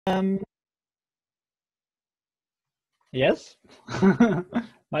Yes,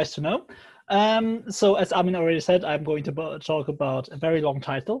 nice to know. So as Armin already said, I'm going to talk about a very long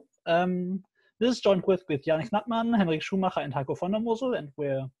title. This is joined with Yannick Knappmann, Henrik Schumacher, and Heiko von der Mosel, and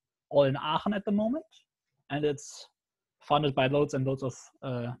we're all in Aachen at the moment. And it's funded by loads and loads of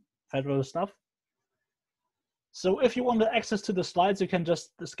federal stuff. So if you want access to the slides, you can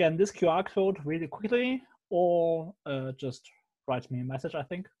just scan this QR code really quickly, or just write me a message, I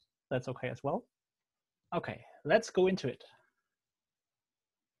think. That's okay as well. Okay, let's go into it.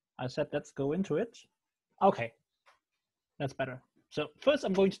 I said let's go into it. Okay, that's better. So first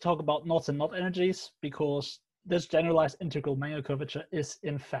I'm going to talk about knots and knot energies, because this generalized integral Menger curvature is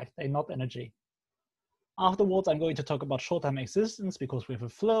in fact a knot energy. Afterwards, I'm going to talk about short-time existence, because we have a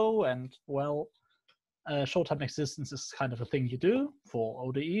flow, and well, short-time existence is kind of a thing you do for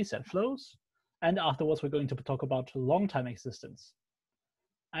ODEs and flows. And afterwards, we're going to talk about long-time existence.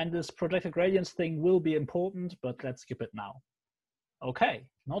 And this projected gradients thing will be important, but let's skip it now. Okay,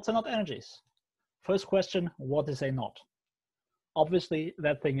 knots and knot energies. First question, what is a knot? Obviously,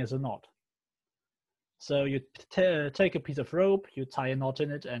 that thing is a knot. So you take a piece of rope, you tie a knot in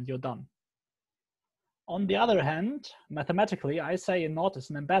it, and you're done. On the other hand, mathematically, I say a knot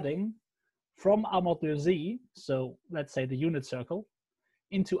is an embedding from R modulo Z, so let's say the unit circle,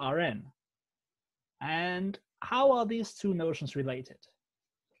 into Rn. And how are these two notions related?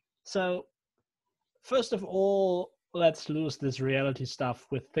 So first of all, let's lose this reality stuff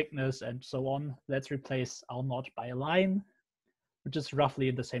with thickness and so on. Let's replace our knot by a line, which is roughly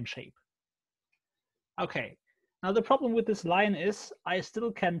in the same shape. Okay, now the problem with this line is I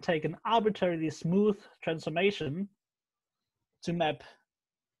still can take an arbitrarily smooth transformation to map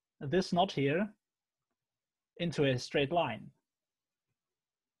this knot here into a straight line.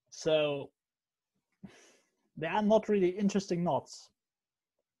 So they are not really interesting knots.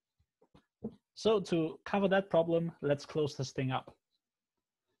 So to cover that problem, let's close this thing up.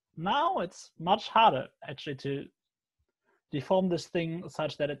 Now it's much harder actually to deform this thing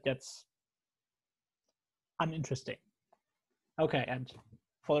such that it gets uninteresting. Okay, and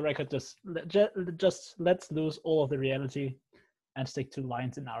for the record, just let's lose all of the reality and stick to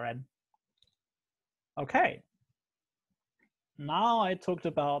lines in Rn. Okay, now I talked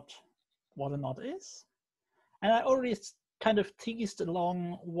about what a knot is, and I already kind of teased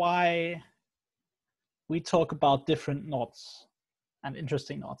along why we talk about different knots and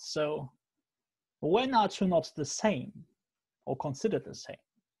interesting knots. So when are two knots the same or considered the same?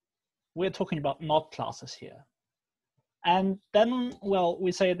 We're talking about knot classes here. And then, well,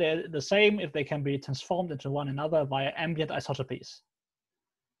 we say they're the same if they can be transformed into one another via ambient isotopies.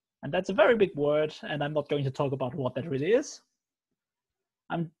 And that's a very big word, and I'm not going to talk about what that really is.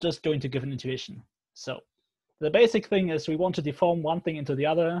 I'm just going to give an intuition. So the basic thing is we want to deform one thing into the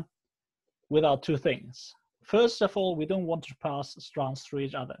other without two things. First of all, we don't want to pass strands through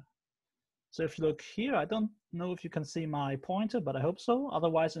each other. So if you look here, I don't know if you can see my pointer, but I hope so.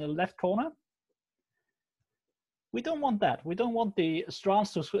 Otherwise, in the left corner, we don't want that. We don't want the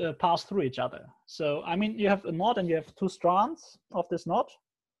strands to pass through each other. So, I mean, you have a knot and you have two strands of this knot.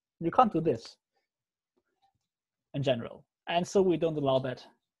 You can't do this in general. And so we don't allow that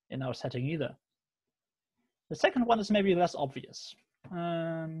in our setting either. The second one is maybe less obvious.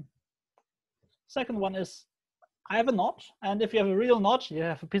 Second one is, I have a knot, and if you have a real knot, you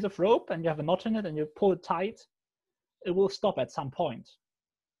have a piece of rope and you have a knot in it and you pull it tight, it will stop at some point.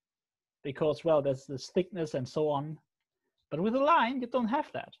 Because, well, there's this thickness and so on. But with a line, you don't have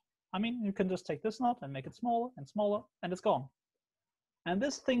that. I mean, you can just take this knot and make it smaller and smaller, and it's gone. And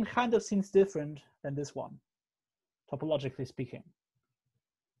this thing kind of seems different than this one, topologically speaking.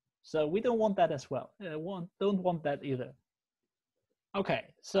 So we don't want that as well. Don't want that either. Okay,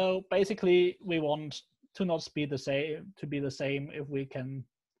 so basically we want two knots to be the same if we can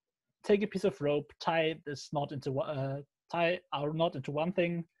take a piece of rope, tie our knot into one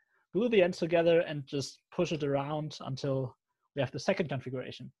thing, glue the ends together, and just push it around until we have the second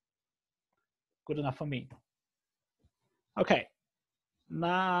configuration. Good enough for me. Okay,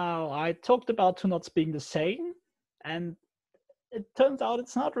 now I talked about two knots being the same, and it turns out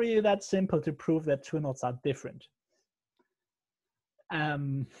it's not really that simple to prove that two knots are different.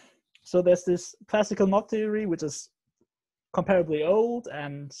 So there's this classical knot theory, which is comparably old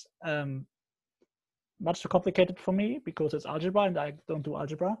and much too complicated for me because it's algebra and I don't do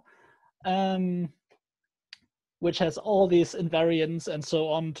algebra, which has all these invariants and so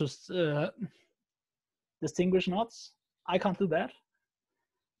on to distinguish knots. I can't do that.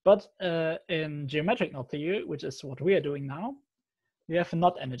 But in geometric knot theory, which is what we are doing now, we have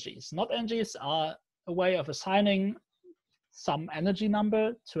knot energies. Knot energies are a way of assigning some energy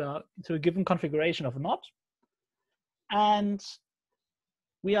number to a given configuration of a knot. And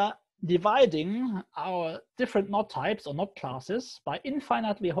we are dividing our different knot types or knot classes by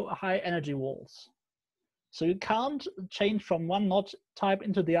infinitely high energy walls. So you can't change from one knot type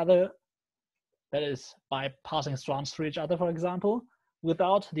into the other, that is by passing strands through each other, for example,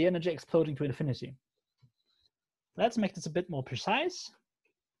 without the energy exploding to infinity. Let's make this a bit more precise.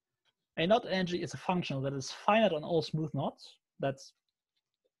 A knot energy is a functional that is finite on all smooth knots. That's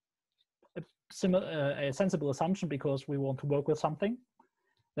a sensible assumption because we want to work with something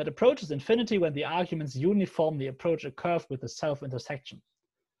that approaches infinity when the arguments uniformly approach a curve with a self-intersection.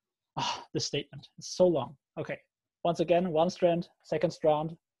 This statement is so long. Okay, once again, one strand, second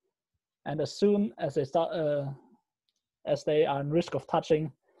strand, and as soon as they start, as they are in risk of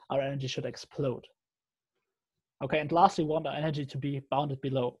touching, our energy should explode. Okay, and lastly, we want our energy to be bounded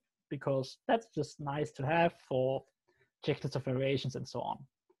below, because that's just nice to have for checklist of variations and so on.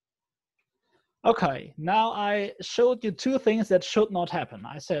 Okay, now I showed you two things that should not happen.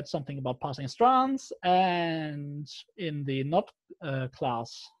 I said something about passing strands, and in the knot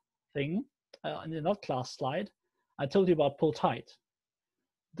class thing, in the knot class slide, I told you about pull tight.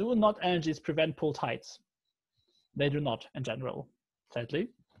 Do knot energies prevent pull tights? They do not in general, sadly.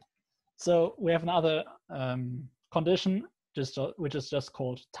 So we have another condition which is just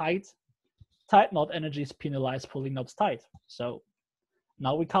called tight. Tight knot energies penalize pulling knots tight. So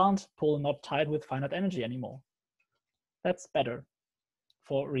now we can't pull a knot tight with finite energy anymore. That's better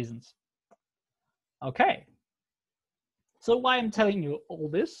for reasons. Okay. So why I'm telling you all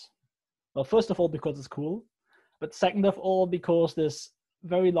this? Well, first of all, because it's cool. But second of all, because this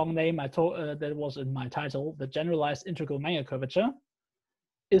very long name I told that was in my title, the Generalized Integral Menger Curvature,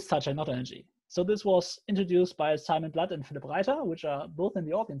 is such a knot energy. So this was introduced by Simon Blatt and Philip Reiter, which are both in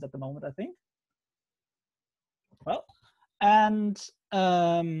the audience at the moment, I think. Well, and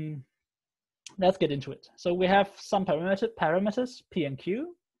let's get into it. So we have some parameters, P and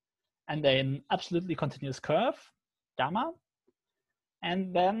Q, and an absolutely continuous curve, gamma.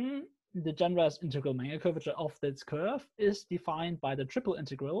 And then the generalized integral Menger curvature of this curve is defined by the triple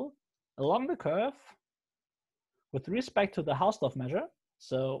integral along the curve with respect to the Hausdorff measure.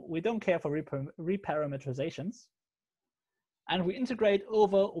 So we don't care for reparameterizations. And we integrate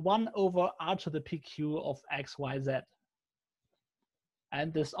over 1 over r to the pq of x, y, z.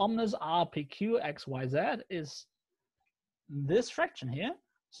 And this omnis r pq x, y, z is this fraction here.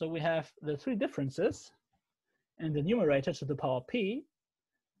 So we have the three differences in the numerator to the power p.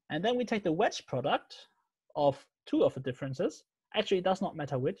 And then we take the wedge product of two of the differences. Actually, it does not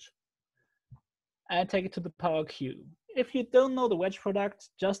matter which. And take it to the power q. If you don't know the wedge product,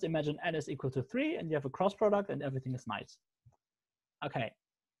 just imagine n is equal to 3 and you have a cross product and everything is nice. Okay,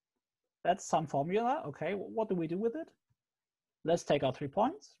 that's some formula. Okay, what do we do with it? Let's take our 3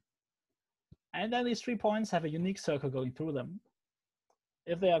 points. And then these 3 points have a unique circle going through them.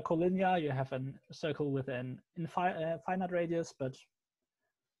 If they are collinear, you have a circle with an finite radius, but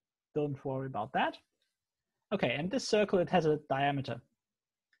don't worry about that. Okay, and this circle, it has a diameter.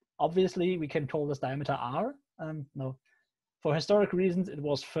 Obviously, we can call this diameter r. No, for historic reasons, it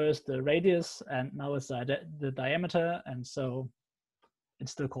was first the radius, and now it's the diameter, and so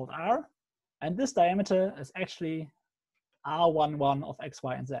it's still called r. And this diameter is actually r11 of x,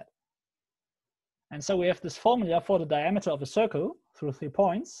 y, and z. And so we have this formula for the diameter of a circle through 3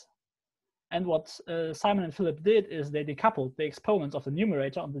 points. And what Simon and Philip did is they decoupled the exponents of the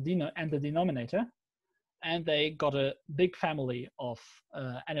numerator on and the denominator, and they got a big family of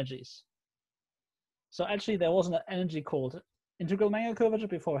energies. So actually, there was an energy called integral Menger curvature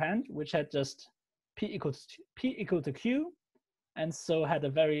beforehand, which had just p equal to q, and so had a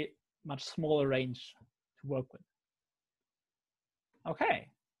very much smaller range to work with. Okay,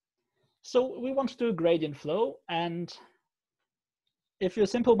 so we want to do a gradient flow, and if you're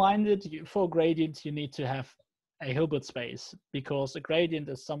simple-minded, for gradient, you need to have a Hilbert space, because a gradient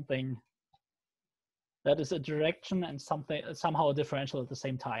is something that is a direction and somehow a differential at the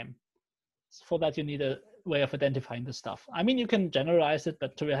same time. For that, you need a way of identifying this stuff. I mean, you can generalize it,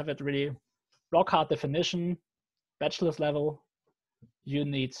 but to have it really rock-hard definition, bachelor's level, you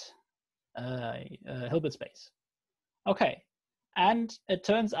need a Hilbert space. Okay, and it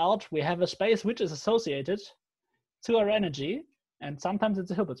turns out we have a space which is associated to our energy, and sometimes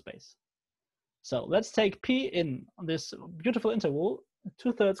it's a Hilbert space. So let's take P in on this beautiful interval,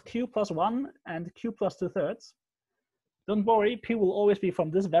 2/3 Q plus 1 and Q plus 2/3. Don't worry, P will always be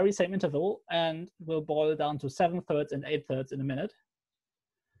from this very same interval and will boil down to 7/3 and 8/3 in a minute.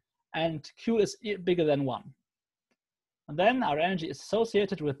 And Q is bigger than 1. And then our energy is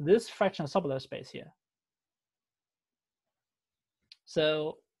associated with this fractional Sobolev space here.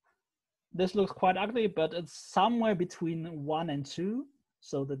 So this looks quite ugly, but it's somewhere between 1 and 2,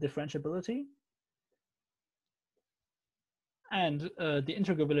 so the differentiability. And the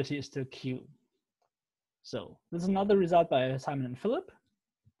integrability is still Q. So this is another result by Simon and Philip.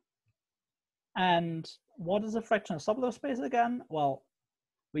 And what is a fractional Sobolev space again? Well,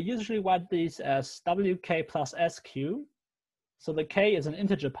 we usually write these as WK plus SQ. So the K is an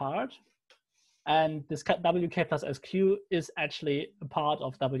integer part. And this WK plus SQ is actually a part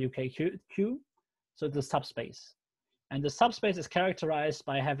of WKQ. So it's a subspace. And the subspace is characterized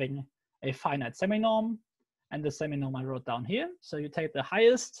by having a finite seminorm. And the seminorm I wrote down here. So you take the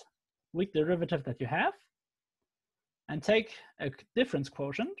highest weak derivative that you have and take a difference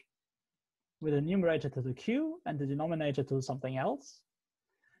quotient with a numerator to the Q and the denominator to something else.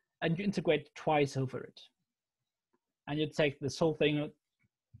 And you integrate twice over it. And you take this whole thing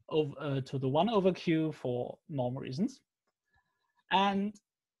over to the 1 over Q for normal reasons. And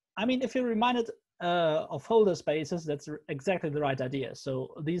I mean, if you're reminded of Holder spaces, that's exactly the right idea.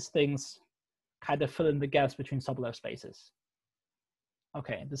 So these things kind of fill in the gaps between Sobolev spaces.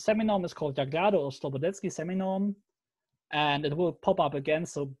 Okay, the seminorm is called Jagliado or Slobodetsky seminorm, and it will pop up again,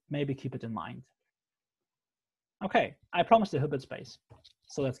 so maybe keep it in mind. Okay, I promised a Hilbert space,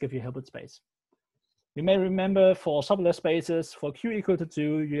 so let's give you a Hilbert space. You may remember for Sobolev spaces, for Q equal to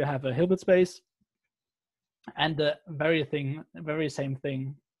 2, you have a Hilbert space, and the very same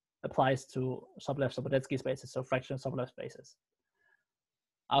thing applies to Sobolev-Slobodetsky spaces, so fractional Sobolev spaces.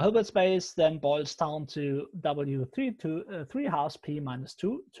 Our Hilbert space then boils down to W3 to 3 halves P minus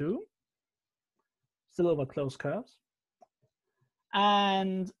 2, still over closed curves.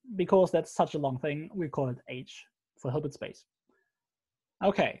 And because that's such a long thing, we call it H for Hilbert space.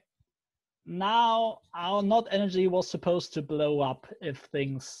 Okay, now our knot energy was supposed to blow up if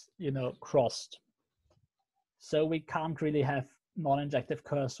things, crossed. So we can't really have non-injective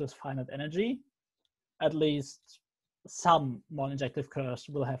curves with finite energy. At least some non-injective curves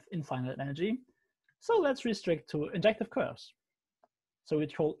will have infinite energy. So let's restrict to injective curves. So we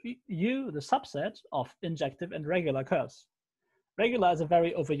call U the subset of injective and regular curves. Regular is a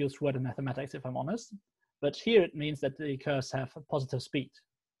very overused word in mathematics, if I'm honest, but here it means that the curves have a positive speed.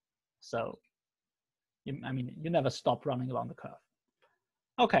 So, you never stop running along the curve.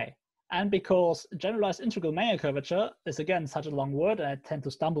 Okay, and because generalized integral Menger curvature is again such a long word, and I tend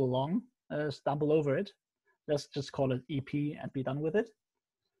to stumble over it, let's just call it EP and be done with it.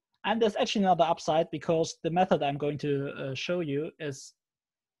 And there's actually another upside because the method I'm going to show you is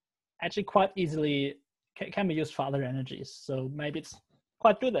actually quite easily can be used for other energies. So maybe it's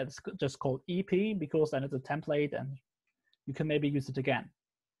quite good that it's just called EP because then it's a template and you can maybe use it again.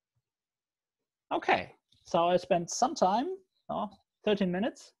 Okay, so I spent some time, 13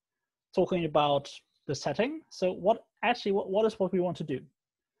 minutes, talking about the setting. So what is what we want to do?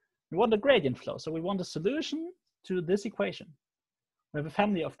 We want a gradient flow. So we want a solution to this equation. We have a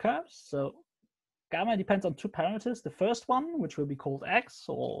family of curves. So gamma depends on 2 parameters. The first one, which will be called X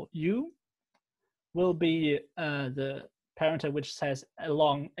or U, will be the parameter which says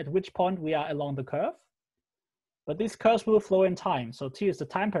at which point we are along the curve. But these curves will flow in time. So T is the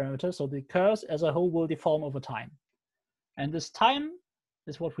time parameter. So the curves as a whole will deform over time. And this time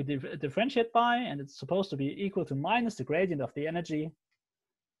is what we differentiate by. And it's supposed to be equal to minus the gradient of the energy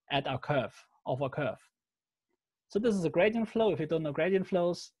at our curve, of our curve. So this is a gradient flow. If you don't know gradient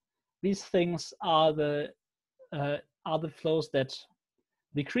flows, these things are the flows that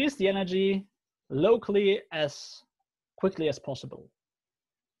decrease the energy locally as quickly as possible,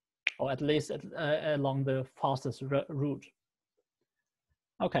 or at least along the fastest route.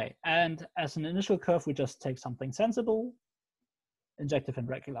 Okay, and as an initial curve, we just take something sensible. Injective and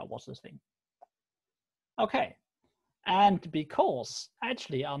regular was this thing. Okay, and because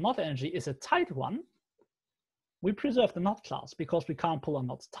actually our knot energy is a tight one, we preserve the knot class because we can't pull our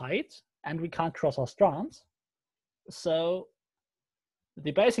knots tight and we can't cross our strands. So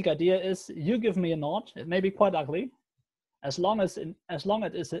the basic idea is you give me a knot, it may be quite ugly, as long as it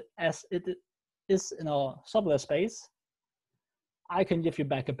is in a Sobolev space, I can give you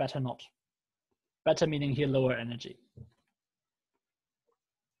back a better knot. Better meaning here lower energy.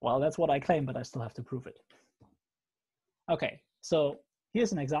 Well, that's what I claim, but I still have to prove it. Okay, so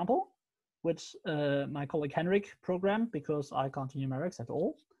here's an example, which my colleague Henrik programmed because I can't do numerics at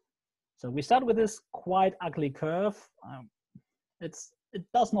all. So we start with this quite ugly curve. It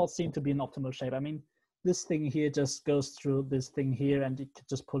does not seem to be an optimal shape. I mean, this thing here just goes through this thing here and you can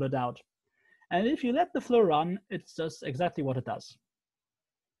just pull it out. And if you let the flow run, it's just exactly what it does.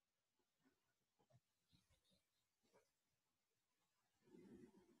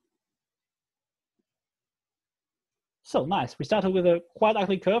 So nice. We started with a quite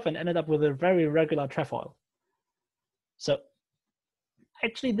ugly curve and ended up with a very regular trefoil. So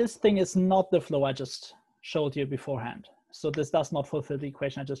actually, this thing is not the flow I just showed you beforehand. So this does not fulfill the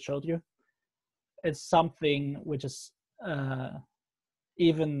equation I just showed you. It's something which is,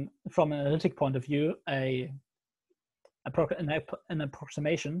 even from an analytic point of view, an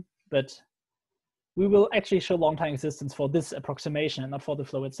approximation, but we will actually show long time existence for this approximation and not for the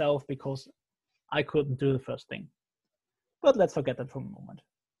flow itself, because I couldn't do the first thing. But let's forget that for a moment.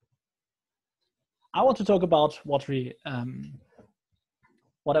 I want to talk about what I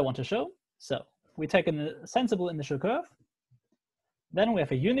want to show. So we take a sensible initial curve. Then we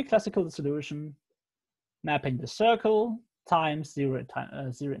have a unique classical solution mapping the circle times 0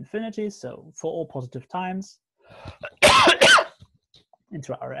 infinity. So for all positive times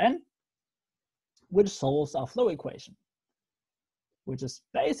into Rn, which solves our flow equation, which is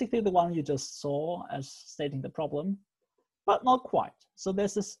basically the one you just saw as stating the problem, but not quite. So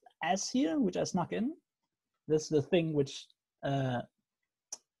there's this S here, which I snuck in. This is the thing which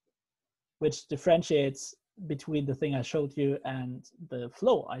differentiates between the thing I showed you and the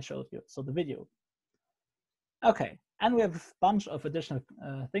flow I showed you, so the video. Okay, and we have a bunch of additional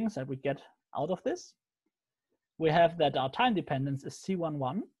things that we get out of this. We have that our time dependence is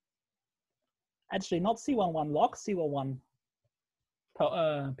C11. Actually, not C11 log, C11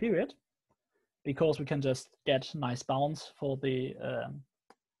 period, because we can just get nice bounds for the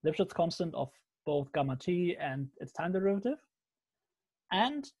Lipschitz constant of both gamma t and its time derivative.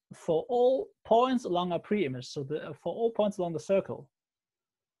 And for all points along our pre-image, so for all points along the circle,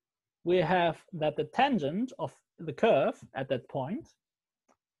 we have that the tangent of the curve at that point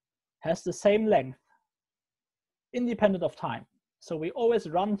has the same length, independent of time. So we always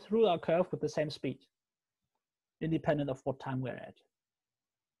run through our curve with the same speed, independent of what time we're at.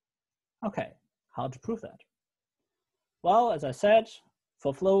 Okay, how to prove that? Well, as I said,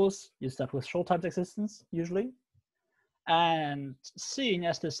 for flows, you start with short time existence, usually. And seeing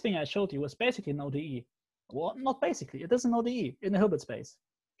as this thing I showed you was basically an ODE. Well, not basically, it is an ODE in the Hilbert space.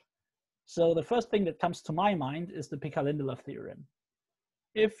 So the first thing that comes to my mind is the Picard-Lindelöf theorem.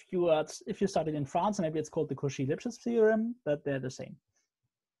 If you studied in France, maybe it's called the Cauchy-Lipschitz theorem, but they're the same.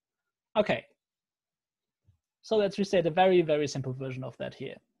 Okay, so let's restate a very, very simple version of that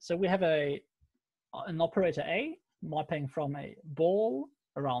here. So we have an operator A mapping from a ball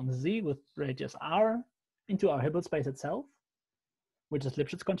around Z with radius R into our Hilbert space itself, which is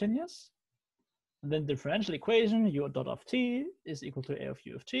Lipschitz continuous. And then differential equation u dot of t is equal to a of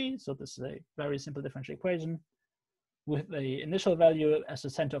u of t. So this is a very simple differential equation with the initial value as the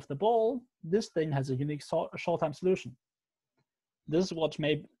center of the ball. This thing has a unique short-time solution. This is what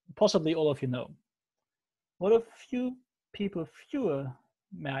possibly all of you know. What a few people fewer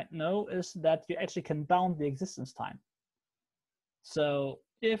might know is that you actually can bound the existence time. So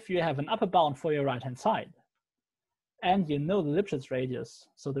if you have an upper bound for your right-hand side, and you know the Lipschitz radius,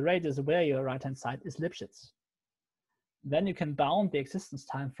 so the radius where your right-hand side is Lipschitz, then you can bound the existence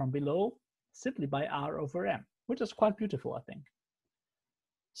time from below simply by R over M, which is quite beautiful, I think.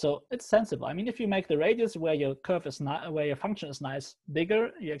 So it's sensible. I mean, if you make the radius where your curve is where your function is nice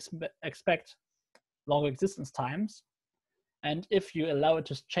bigger, you expect longer existence times. And if you allow it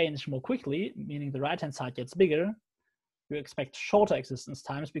to change more quickly, meaning the right-hand side gets bigger, you expect shorter existence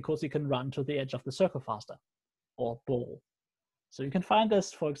times because you can run to the edge of the circle faster, or ball. So you can find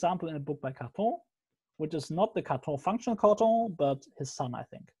this, for example, in a book by Carton, which is not the Carton functional Carton, but his son, I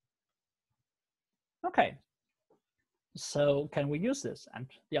think. Okay, so can we use this? And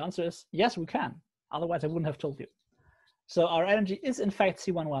the answer is yes, we can. Otherwise, I wouldn't have told you. So our energy is in fact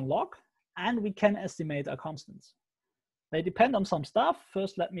C11 log, and we can estimate our constants. They depend on some stuff.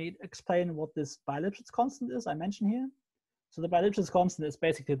 First, let me explain what this bi-Lipschitz constant is I mentioned here. So the bi-Lipschitz constant is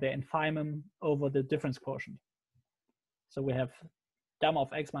basically the infimum over the difference quotient. So we have gamma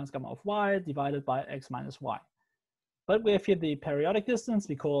of x minus gamma of y divided by x minus y. But we have here the periodic distance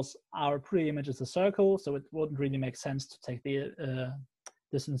because our pre-image is a circle, so it wouldn't really make sense to take the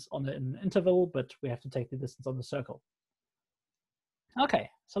distance on an interval, but we have to take the distance on the circle. Okay,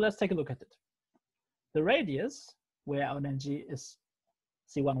 so let's take a look at it. The radius, where our energy is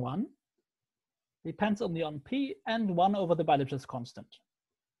C11, depends only on P and 1 over the bi-Lipschitz constant.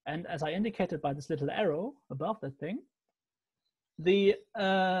 And as I indicated by this little arrow above that thing, the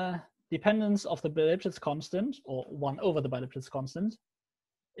dependence of the bi-Lipschitz constant, or 1 over the bi-Lipschitz constant,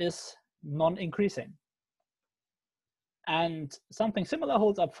 is non-increasing. And something similar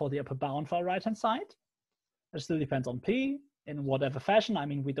holds up for the upper bound for our right-hand side. It still depends on P in whatever fashion. I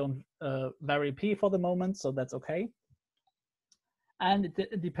mean, we don't vary P for the moment, so that's okay. And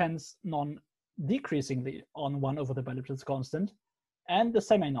it depends decreasingly on 1 over the Lipschitz constant and the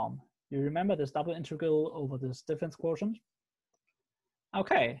semi-norm. You remember this double integral over this difference quotient?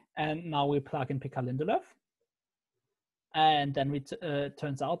 Okay, and now we plug in Picard-Lindelöf. And then it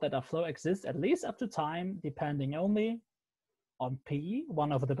turns out that our flow exists at least up to time, depending only on P,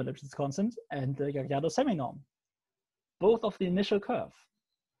 1 over the Lipschitz constant, and the Gagliardo semi-norm, both of the initial curve.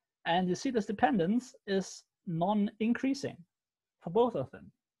 And you see this dependence is non-increasing for both of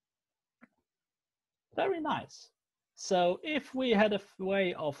them. Very nice. So if we had a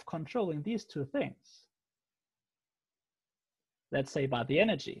way of controlling these two things, let's say by the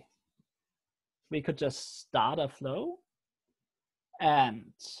energy, we could just start a flow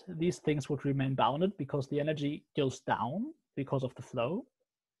and these things would remain bounded because the energy goes down because of the flow.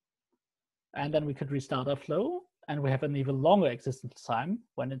 And then we could restart our flow and we have an even longer existence time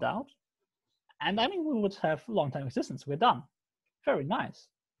when in doubt. And I mean, we would have long-time existence. We're done. Very nice.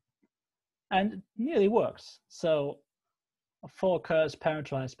 And it nearly works. So for curves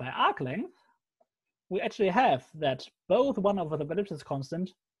parameterized by arc length, we actually have that both 1 over the Lipschitz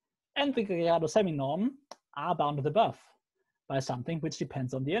constant and the Gagliardo semi-norm are bounded above by something which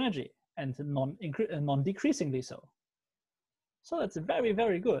depends on the energy and non-decreasingly so. So that's very,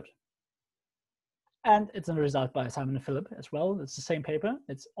 very good. And it's a result by Simon and Philip as well. It's the same paper.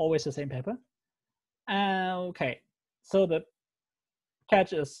 It's always the same paper. Okay, so the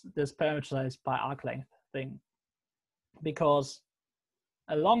catch is this parameterized by arc length thing, because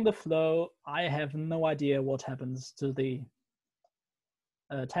along the flow, I have no idea what happens to the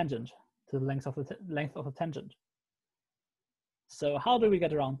tangent, to the length of the tangent. So how do we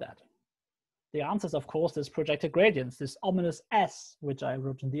get around that? The answer is, of course, this projected gradients, this ominous S, which I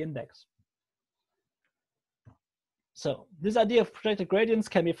wrote in the index. So this idea of projected gradients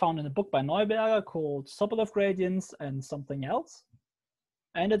can be found in a book by Neuberger called Sobolev gradients and something else.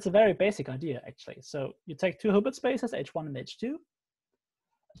 And it's a very basic idea, actually. So you take two Hilbert spaces, H1 and H2.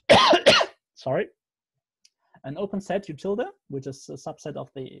 Sorry. An open set U tilde, which is a subset of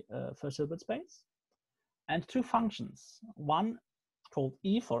the first Hilbert space. And two functions, one called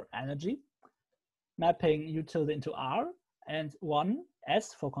E for energy, mapping U tilde into R, and one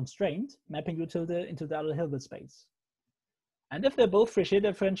S for constraint, mapping U tilde into the other Hilbert space. And if they're both Fréchet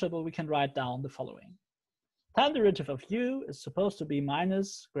differentiable, we can write down the following. Time derivative of U is supposed to be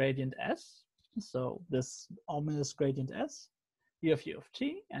minus gradient S. So this ominous gradient S, U of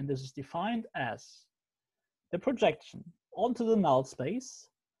t, and this is defined as the projection onto the null space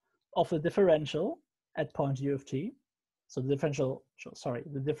of the differential at point U of t. So the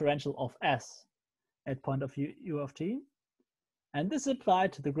differential of S at point of U of t. And this is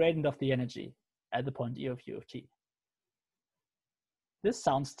applied to the gradient of the energy at the point U of t. This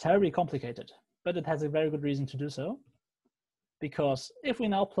sounds terribly complicated, but it has a very good reason to do so. Because if we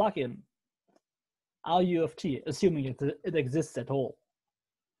now plug in our U of t, assuming it exists at all,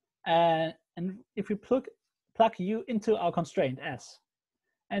 and if we plug U into our constraint S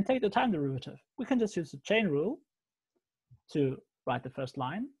and take the time derivative, we can just use the chain rule to write the first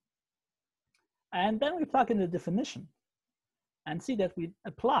line. And then we plug in the definition and see that we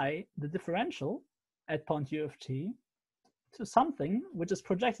apply the differential at point U of t to something which is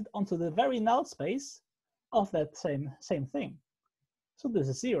projected onto the very null space of that same thing. So this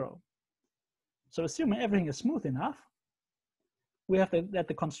is 0. So assuming everything is smooth enough, we have that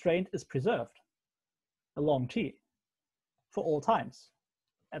the constraint is preserved along t for all times,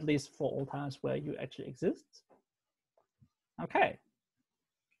 at least for all times where U actually exists. Okay.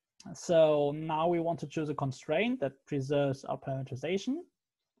 So now we want to choose a constraint that preserves our parameterization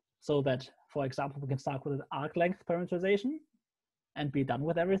so that, for example, we can start with an arc length parameterization and be done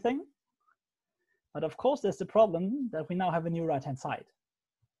with everything. But of course, there's the problem that we now have a new right-hand side.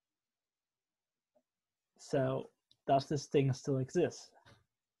 So does this thing still exist?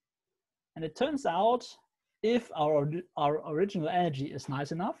 And it turns out if our original energy is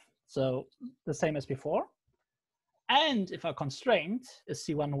nice enough, so the same as before, and if our constraint is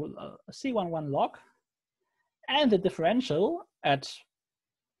C11 log, and the differential at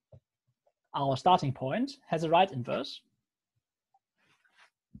our starting point has a right inverse,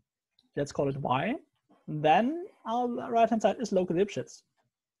 let's call it Y, then our right-hand side is local Lipschitz.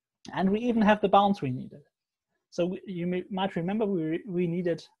 And we even have the bounds we needed. So you might remember we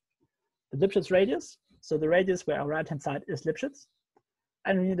needed the Lipschitz radius, so the radius where our right-hand side is Lipschitz,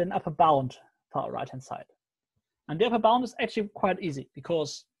 and we need an upper bound for our right-hand side. And the upper bound is actually quite easy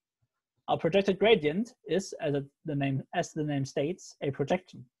because our projected gradient is, as the name states, a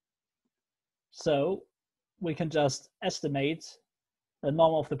projection. So we can just estimate the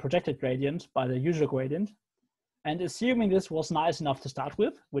norm of the projected gradient by the usual gradient And assuming this was nice enough to start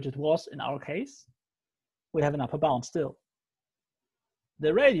with, which it was in our case, we have an upper bound still.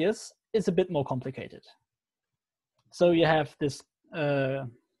 The radius is a bit more complicated. So you have this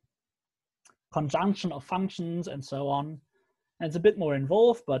conjunction of functions and so on. And it's a bit more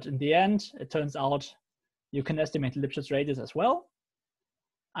involved, but in the end, it turns out you can estimate the Lipschitz radius as well.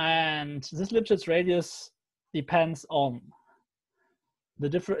 And this Lipschitz radius depends on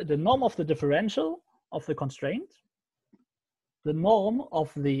the norm of the differential of the constraint, the norm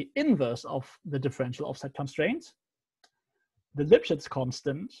of the inverse of the differential of that constraint, the Lipschitz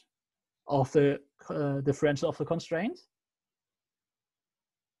constant of the differential of the constraint,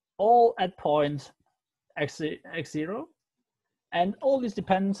 all at point x0. And all these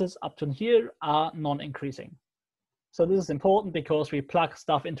dependencies up to here are non-increasing. So this is important because we plug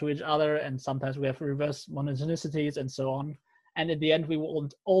stuff into each other and sometimes we have reverse monotonicities and so on. And in the end, we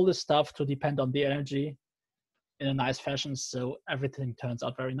want all this stuff to depend on the energy in a nice fashion, so everything turns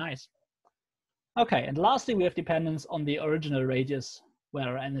out very nice. Okay, and lastly, we have dependence on the original radius where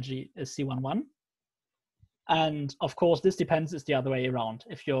our energy is C11. And of course, this dependence is the other way around.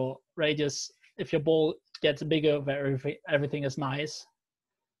 If your radius, if your ball gets bigger where everything is nice,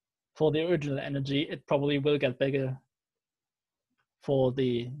 for the original energy, it probably will get bigger for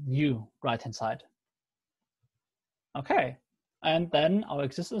the new right-hand side. Okay, and then our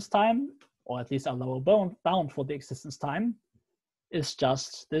existence time, or at least our lower bound for the existence time, is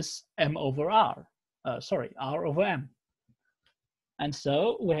just this m over r, r over m. And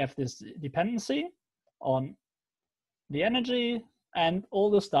so we have this dependency on the energy and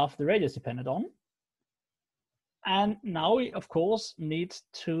all the stuff the radius depended on. And now we, of course, need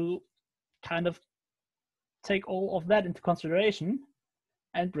to kind of take all of that into consideration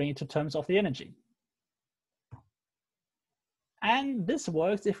and bring it to terms of the energy. And this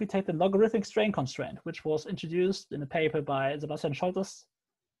works if we take the logarithmic strain constraint, which was introduced in a paper by Sebastian Scholtes,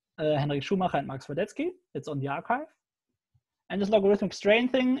 Henrik Schumacher, and Max Wadecki. It's on the archive. And this logarithmic strain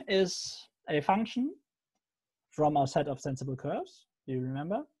thing is a function from our set of sensible curves. Do you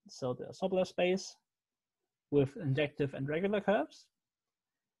remember? So the Sobolev space with injective and regular curves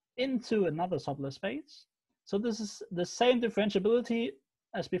into another Sobolev space. So this is the same differentiability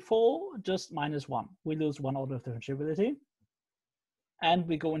as before, just -1. We lose one order of differentiability. And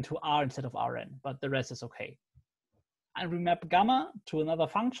we go into R instead of Rn, but the rest is okay. And we map gamma to another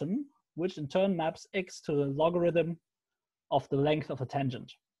function, which in turn maps x to the logarithm of the length of a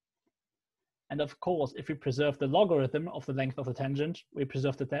tangent. And of course, if we preserve the logarithm of the length of the tangent, we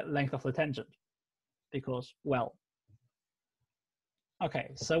preserve the length of the tangent. Because, well,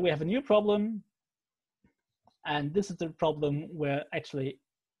 okay, so we have a new problem, and this is the problem where actually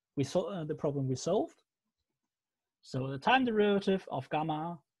we saw the problem we solved. So the time derivative of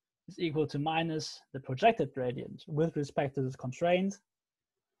gamma is equal to minus the projected gradient with respect to this constraint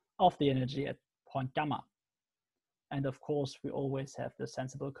of the energy at point gamma. And of course, we always have the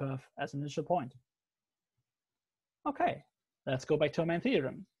sensible curve as an initial point. Okay, let's go back to our main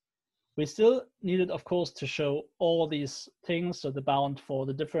theorem. We still needed, of course, to show all these things, so the bound for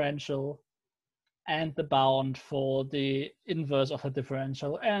the differential and the bound for the inverse of the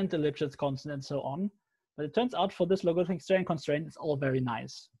differential and the Lipschitz constant and so on. But it turns out for this logarithmic strain constraint, it's all very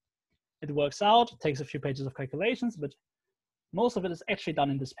nice. It works out, it takes a few pages of calculations, but most of it is actually done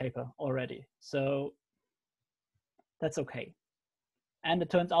in this paper already. So that's okay. And it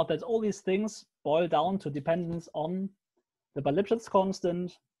turns out that all these things boil down to dependence on the Lipschitz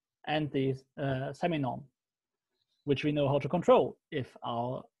constant and the semi-norm, which we know how to control if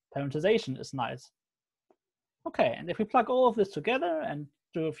our parameterization is nice. Okay, and if we plug all of this together and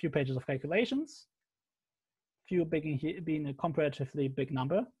do a few pages of calculations, few being a comparatively big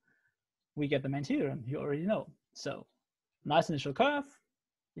number, we get the main theorem you already know. So nice initial curve,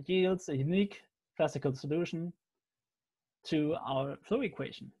 it yields a unique classical solution to our flow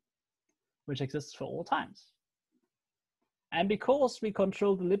equation, which exists for all times. And because we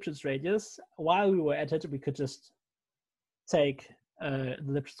control the Lipschitz radius, while we were at it, we could just take the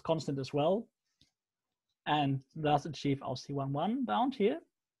Lipschitz constant as well, and thus achieve our C11 bound here.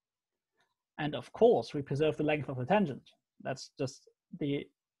 And of course, we preserve the length of the tangent. That's just the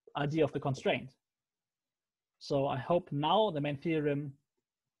idea of the constraint. So I hope now the main theorem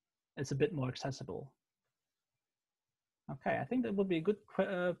is a bit more accessible. Okay, I think that would be a good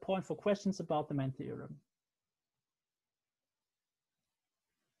point for questions about the main theorem.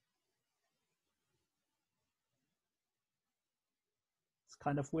 It's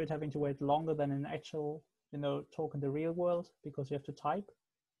kind of weird having to wait longer than an actual, talk in the real world because you have to type.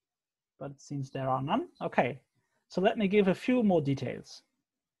 But it seems there are none. Okay, so let me give a few more details.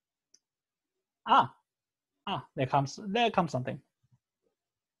 Ah, there comes something.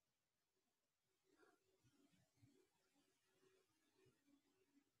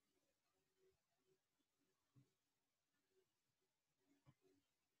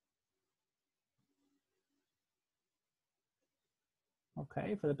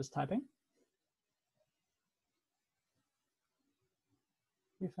 Okay, Philip is typing.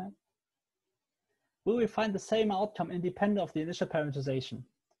 Will we find the same outcome independent of the initial parameterization?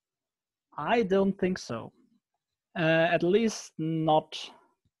 I don't think so. At least not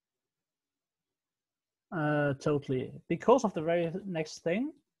totally, because of the very next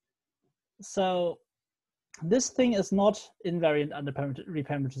thing. So this thing is not invariant under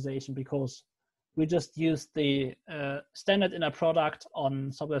reparameterization because we just used the standard inner product on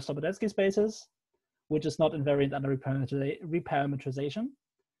Sobolev-Sobolev spaces, which is not invariant under reparameterization.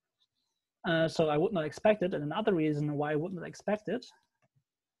 So I would not expect it. And another reason why I would not expect it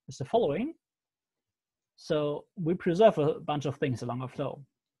is the following. So we preserve a bunch of things along a flow.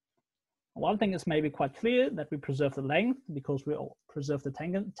 One thing is maybe quite clear, that we preserve the length because we preserve the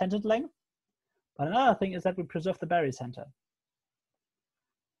tangent length. But another thing is that we preserve the barycenter.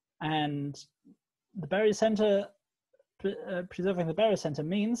 And the barycenter, preserving the barycenter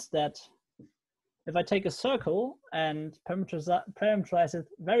means that if I take a circle and parameterize it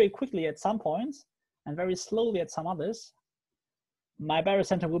very quickly at some points and very slowly at some others, my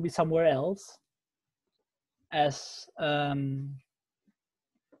barycenter will be somewhere else as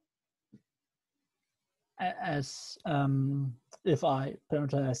if I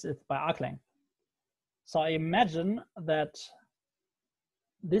parameterize it by arc length. So I imagine that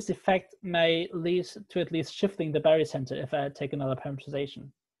this effect may lead to at least shifting the barycenter if I take another parameterization.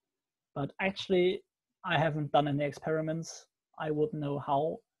 But actually, I haven't done any experiments. I wouldn't know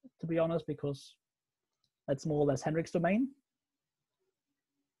how, to be honest, because that's more or less Henrik's domain.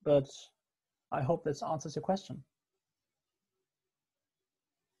 But I hope this answers your question.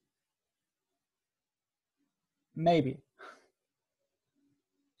 Maybe.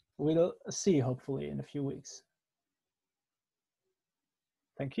 We'll see, hopefully, in a few weeks.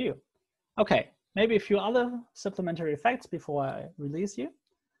 Thank you. Okay, maybe a few other supplementary facts before I release you.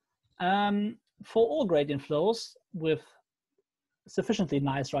 For all gradient flows with sufficiently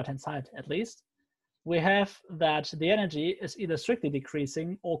nice right-hand side, at least, we have that the energy is either strictly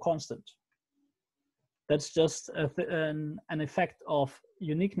decreasing or constant. That's just an effect of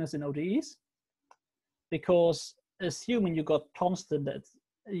uniqueness in ODEs, because assuming you got constant, that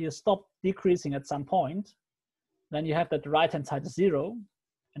you stop decreasing at some point, then you have that the right-hand side is 0,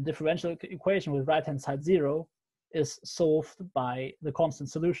 and differential equation with right-hand side 0 is solved by the constant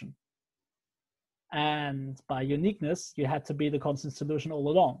solution. And by uniqueness, you had to be the constant solution all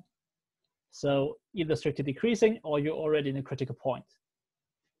along. So either strictly decreasing, or you're already in a critical point,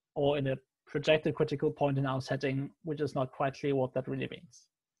 or in a projected critical point in our setting, which is not quite clear what that really means.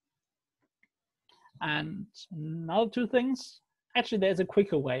 And now 2 things. Actually, there's a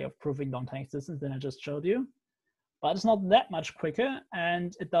quicker way of proving long-time existence than I just showed you, but it's not that much quicker,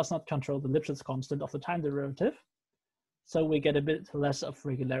 and it does not control the Lipschitz constant of the time derivative. So we get a bit less of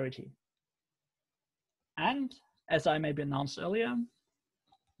regularity. And as I maybe announced earlier,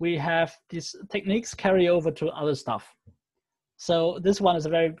 we have these techniques carry over to other stuff. So this one is a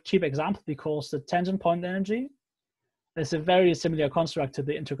very cheap example because the tangent point energy is a very similar construct to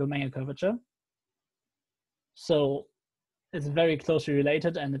the integral Menger curvature. So it's very closely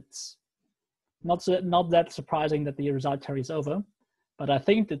related, and it's not that surprising that the result carries over. But I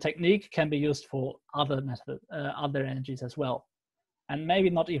think the technique can be used for other energies as well, and maybe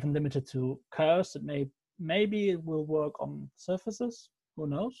not even limited to curves. Maybe it will work on surfaces. Who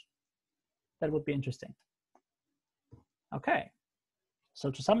knows? That would be interesting. Okay, so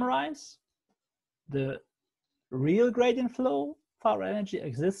to summarize, the real gradient flow for energy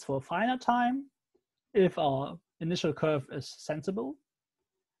exists for a finite time if our initial curve is sensible,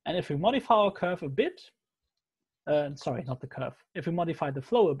 and if we modify our curve a bit, sorry, not the curve, if we modify the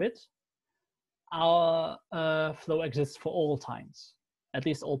flow a bit, our flow exists for all times, at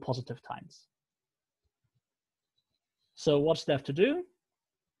least all positive times. So what's left to do?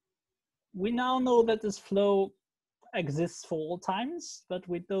 We now know that this flow exists for all times, but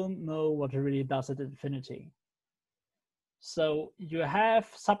we don't know what it really does at infinity. So you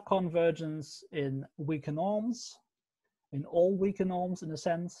have subconvergence in weaker norms, in all weaker norms in a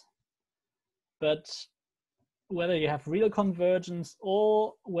sense, but whether you have real convergence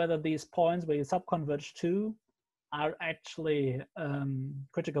or whether these points where you subconverge to are actually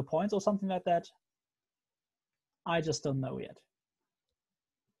critical points or something like that, I just don't know yet.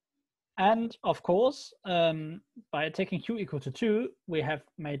 And of course, by taking q equal to 2, we have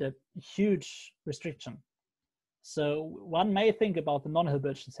made a huge restriction. So one may think about the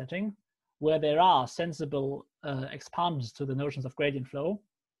non-Hilbertian setting, where there are sensible expansions to the notions of gradient flow.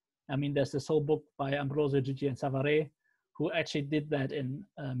 I mean, there's this whole book by Ambrosio, Gigi, and Savare, who actually did that in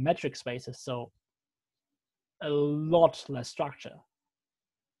metric spaces, so a lot less structure.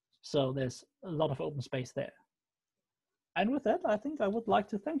 So there's a lot of open space there. And with that, I think I would like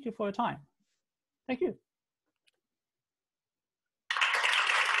to thank you for your time. Thank you.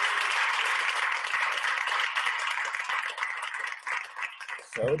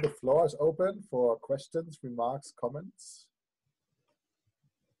 So the floor is open for questions, remarks, comments.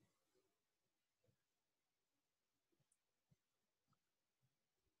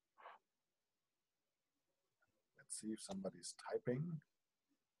 Let's see if somebody's typing.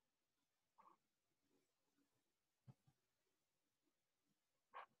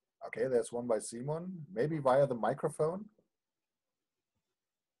 Okay, there's one by Simon, maybe via the microphone.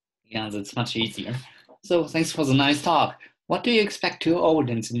 Yeah, that's much easier. So thanks for the nice talk. What do you expect to hold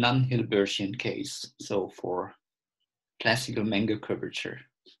in the non-Hilbertian case? So for classical Menger curvature.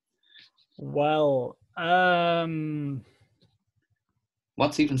 Well,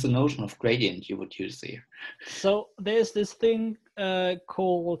 what's even the notion of gradient you would use there? So there's this thing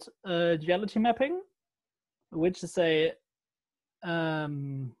called duality mapping, which is a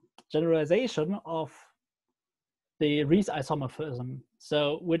generalization of the Ries isomorphism.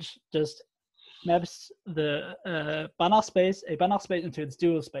 So which just maps the Banach space, a Banach space, into its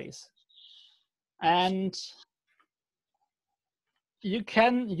dual space. And you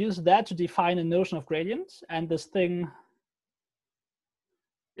can use that to define a notion of gradient, and this thing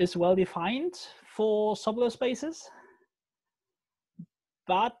is well defined for Sobolev spaces.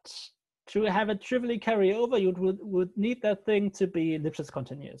 But to have it trivially carry over, you would need that thing to be Lipschitz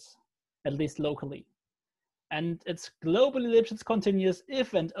continuous, at least locally. And it's globally Lipschitz continuous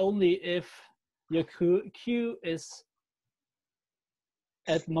if and only if your Q is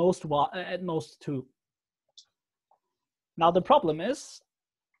at most 2. Now the problem is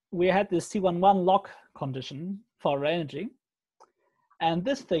we had this C11 lock condition for our energy, and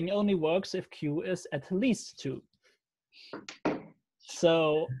this thing only works if Q is at least 2.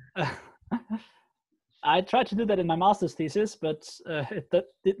 So I tried to do that in my master's thesis, but it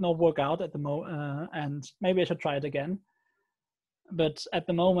did not work out at the moment, and maybe I should try it again. But at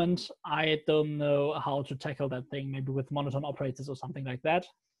the moment, I don't know how to tackle that thing, maybe with monotone operators or something like that.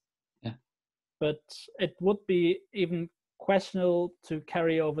 Yeah. But it would be even questionable to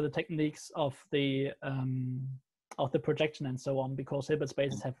carry over the techniques of the projection and so on, because Hilbert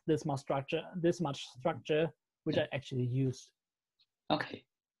spaces have this much structure, which I actually used. Okay,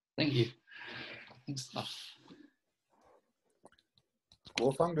 thank you. Thanks a lot.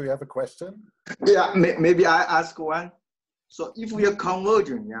 Wolfgang, do you have a question? Yeah, maybe I ask one. So if we are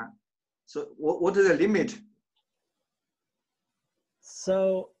converging, yeah, so what is the limit?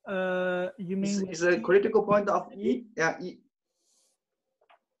 So you mean is a critical point of E? Yeah, E.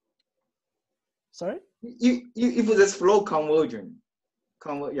 Sorry? If this flow converging,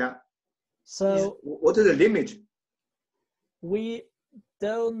 yeah. So what is the limit? We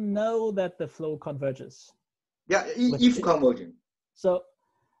don't know that the flow converges. Yeah, if converging. So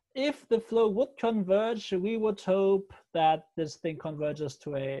if the flow would converge, we would hope that this thing converges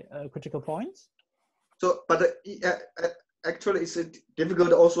to a critical point. So, but actually, it's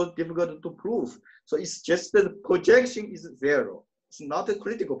also difficult to prove. So it's just that the projection is 0. It's not a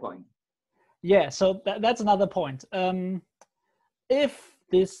critical point. Yeah, so that's another point. If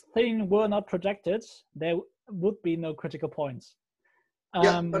this thing were not projected, there would be no critical points.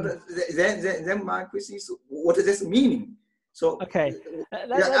 Yeah, but then my question is, what does this mean? So okay,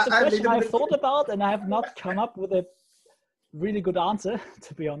 that's a question I've thought about, and I have not come up with a really good answer,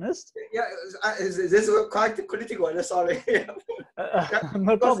 to be honest. Yeah, this is quite critical. Sorry.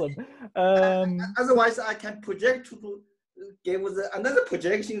 No problem. Otherwise, I can project to give another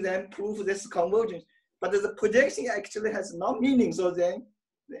projection, then prove this convergence. But the projection actually has no meaning.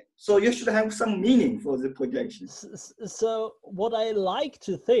 So you should have some meaning for the projection. So what I like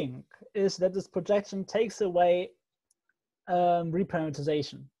to think is that this projection takes away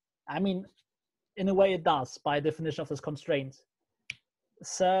reparametrization. I mean, in a way it does, by definition of this constraint.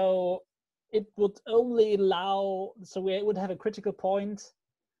 So it would only allow, so we would have a critical point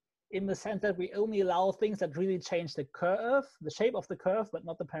in the sense that we only allow things that really change the curve, the shape of the curve, but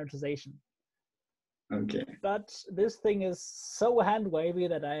not the parametrization. Okay. But this thing is so hand wavy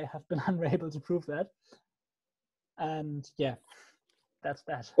that I have been unable to prove that. And yeah, that's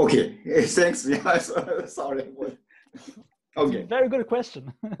that. Okay, thanks. Yeah, sorry. Okay. Very good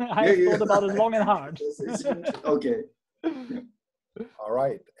question. I have thought about it long and hard. Okay. All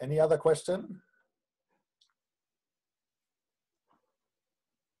right. Any other question?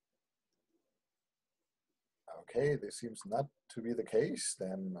 Okay, this seems not to be the case.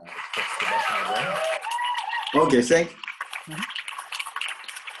 Then press the button again. Okay, thank you.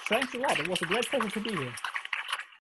 Thanks a lot. It was a great pleasure to be here.